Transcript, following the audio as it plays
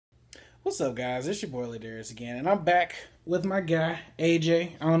What's up, guys? It's your boy Ladarius again, and I'm back with my guy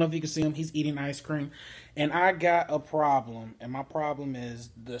AJ. I don't know if you can see him; he's eating ice cream, and I got a problem. And my problem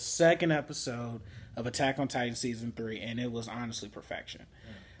is the second episode of Attack on Titan season 3, and it was honestly perfection.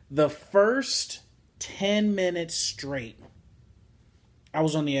 The first 10 minutes straight, I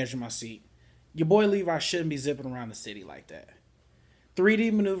was on the edge of my seat. Your boy Levi shouldn't be zipping around the city like that.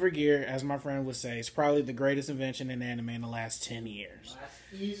 3D maneuver gear, as my friend would say, is probably the greatest invention in anime in the last 10 years.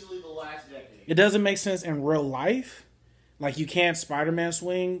 Easily the last decade. It doesn't make sense in real life. Like, you can't Spider-Man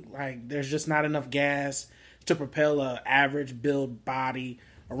swing. Like, there's just not enough gas to propel a average build body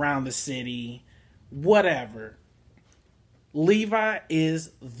around the city. Whatever. Levi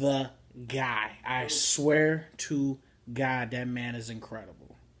is the guy. I swear to God, that man is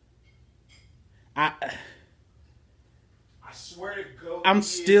incredible. I swear to God. I'm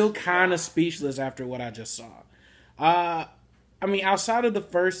still kind of speechless after what I just saw. I mean, outside of the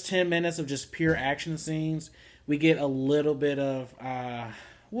first 10 minutes of just pure action scenes, we get a little bit of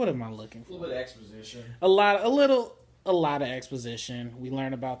what am I looking for? A little bit of exposition. A lot of exposition. We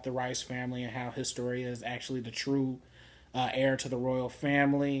learn about the Rice family and how Historia is actually the true heir to the royal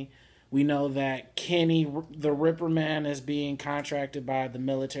family. We know that Kenny, the Ripper Man, is being contracted by the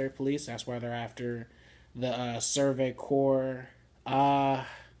military police. That's why they're after the Survey Corps. I'm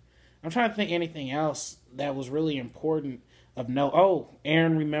trying to think anything else that was really important of note. Oh,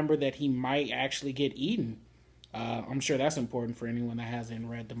 Aaron remembered that he might actually get eaten. I'm sure that's important for anyone that hasn't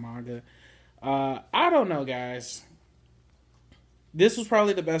read the manga. I don't know, guys. This was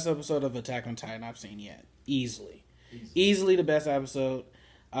probably the best episode of Attack on Titan I've seen yet. Easily the best episode.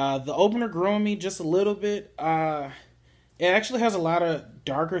 The opener grew on me just a little bit. It actually has a lot of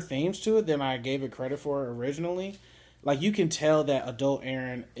darker themes to it than I gave it credit for originally. Like, you can tell that adult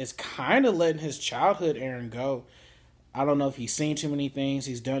Aaron is kind of letting his childhood Aaron go. I don't know if he's seen too many things,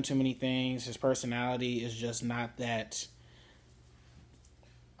 he's done too many things. His personality is just not that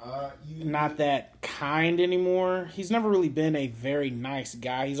kind anymore. He's never really been a very nice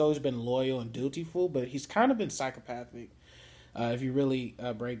guy. He's always been loyal and dutiful, but he's kind of been psychopathic if you really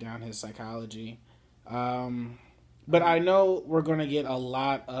break down his psychology. But I know we're going to get a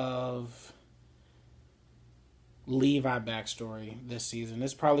lot of Levi backstory this season.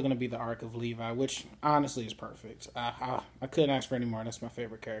 It's probably going to be the arc of Levi, which honestly is perfect. I couldn't ask for any more. That's my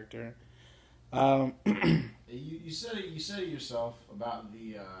favorite character. You said it yourself about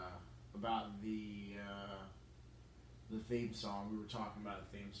the theme song. We were talking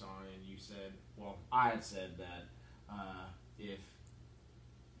about the theme song, and you said, well, I had said that if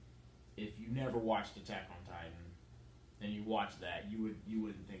you never watched Attack on Titan and you watched that, you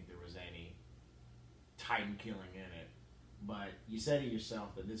wouldn't think there was any Titan killing in it. But you said it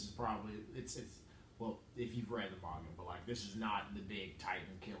yourself that this is probably it's well, if you've read the manga, but like, this is not the big Titan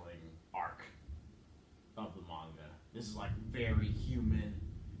killing arc of the manga. This is like very human,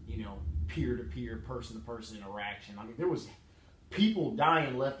 peer-to-peer, person-to-person interaction. I mean, there was people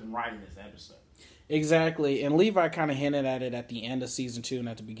dying left and right in this episode. Exactly, and Levi kind of hinted at it at the end of season 2 and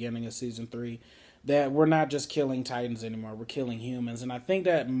at the beginning of season 3, that we're not just killing Titans anymore, we're killing humans. And I think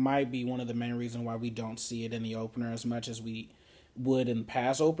that might be one of the main reasons why we don't see it in the opener as much as we would in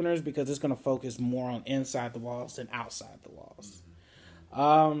past openers, because it's going to focus more on inside the walls than outside the walls.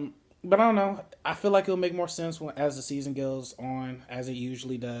 But I don't know. I feel like it'll make more sense as the season goes on, as it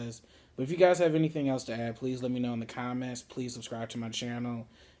usually does. But if you guys have anything else to add, please let me know in the comments. Please subscribe to my channel.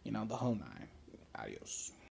 The whole nine. Adios.